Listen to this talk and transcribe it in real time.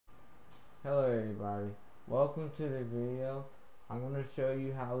Hello everybody, welcome to the video. I'm going to show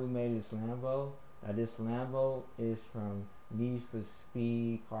you how we made this Lambo. Now this Lambo is from Need for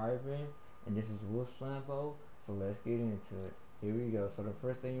Speed Carbon, and this is Wolf's Lambo, so let's get into it. Here we go. So the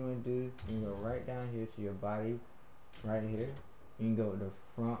first thing you want to do, you can go right down here to your body, right here. You can go to the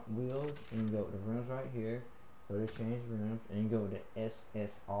front wheels, and you can go to the rims right here. Go to change rims, and you go to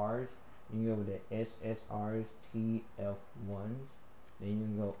SSRs. You can go to SSRs TF1s. Then you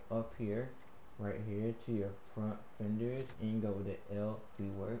can go up here, right here to your front fenders, and you go with the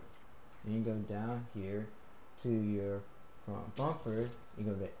LB works. Then you go down here to your front bumper, you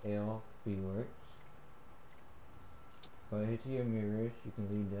go to LB works. Go ahead to your mirrors, you can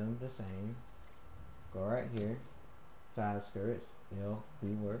leave them the same. Go right here, side skirts,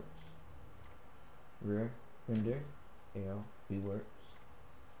 LB works. Rear fender, LB works.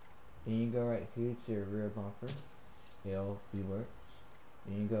 Then you go right here to your rear bumper, LB works.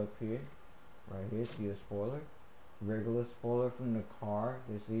 Then you go up here, right here to your spoiler. Regular spoiler from the car,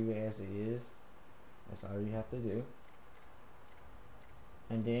 just leave it as it is. That's all you have to do.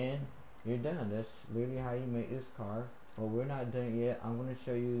 And then you're done. That's literally how you make this car. But we're not done yet. I'm going to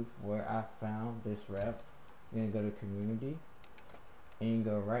show you where I found this wrap. You're going to go to community, and you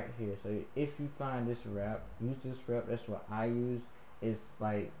go right here. So if you find this wrap, use this wrap. That's what I use. It's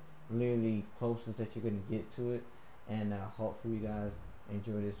like literally closest that you're going to get to it. And hopefully you guys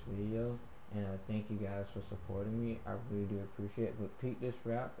enjoy this video, and thank you guys for supporting me. I really do appreciate it. But pick this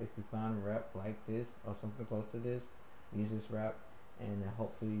wrap. If you find a wrap like this or something close to this, use this wrap, and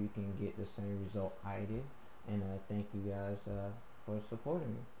hopefully you can get the same result I did. And thank you guys for supporting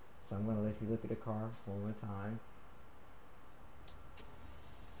me. So I'm going to let you look at the car one more time.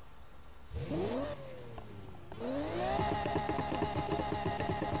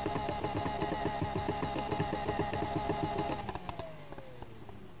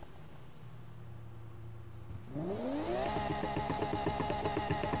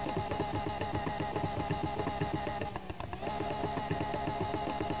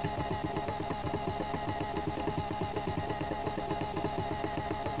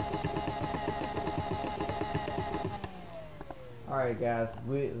 Alright guys,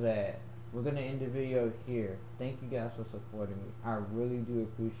 with that, we're going to end the video here. Thank you guys for supporting me. I really do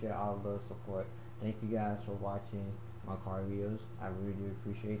appreciate all the support. Thank you guys for watching my car videos. I really do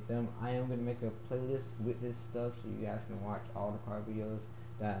appreciate them. I am going to make a playlist with this stuff so you guys can watch all the car videos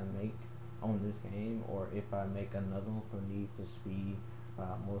that I make on this game, or if I make another one for Need for Speed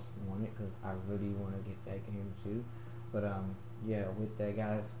Most Wanted, because I really want to get that game too. But yeah, with that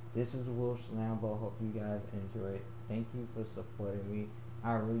guys, this is Wolf's Lambo. Hope you guys enjoy it. Thank you for supporting me.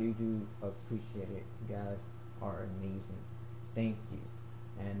 I really do appreciate it. You guys are amazing. Thank you.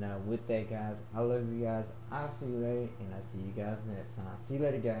 And with that guys, I love you guys. I'll see you later, and I'll see you guys next time. See you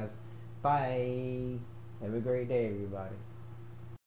later guys. Bye. Have a great day everybody.